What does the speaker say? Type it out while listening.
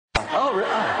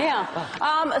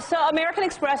Yeah. So American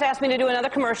Express asked me to do another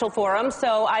commercial for them,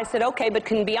 so I said, okay, but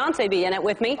can Beyonce be in it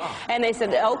with me? And they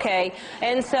said, okay.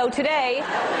 And so today,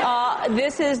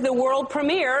 this is the world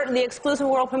premiere, the exclusive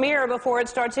world premiere before it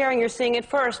starts airing. You're seeing it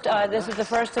first. This is the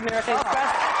first American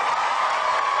Express.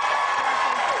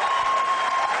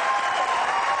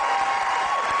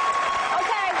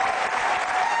 Okay.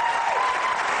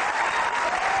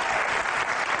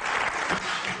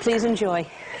 Please enjoy.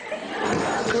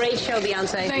 Great show,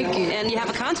 Beyonce. Thank you. And you have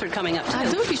a concert coming up, too. I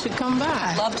do. You should come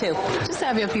by. Love to. Just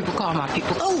have your people call my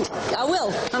people. Oh, I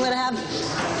will. I'm going to have...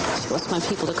 What's my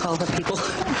people to call her people?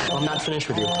 I'm not finished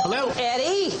with you. Hello?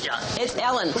 Eddie. Yeah. It's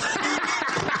Ellen.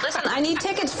 Listen, I need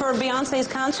tickets for Beyonce's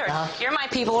concert. You're my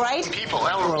people, right? People.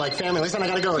 Ellen, we're like family. Listen, I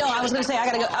gotta go. No, I was going to say I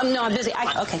got to go. No, I'm busy.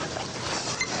 Okay.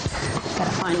 Got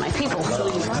to find my people.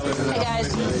 Hey,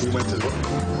 guys.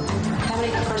 How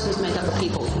many persons make up a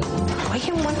people? Why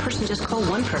can't one person just call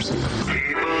one person? Let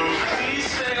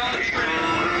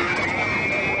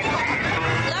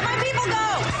my people go!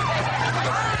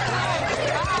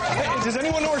 Hey, does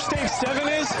anyone know where stage 7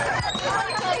 is?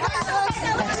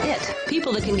 That's it.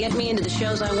 People that can get me into the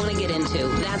shows I want to get into.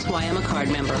 That's why I'm a card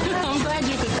member. I'm glad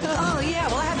you could come. Oh, yeah,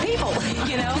 well, I have people,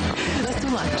 you know. Let's do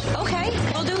lunch. Okay,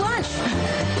 we'll do lunch.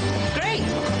 Great.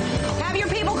 Have your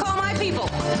people call my people.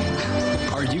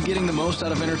 Are you getting the most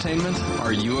out of entertainment?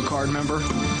 Are you a card member? See,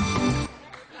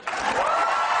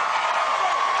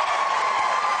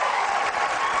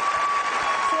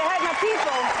 I had my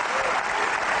people.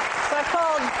 So I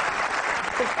called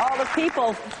all the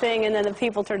people thing, and then the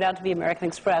people turned out to be American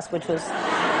Express, which was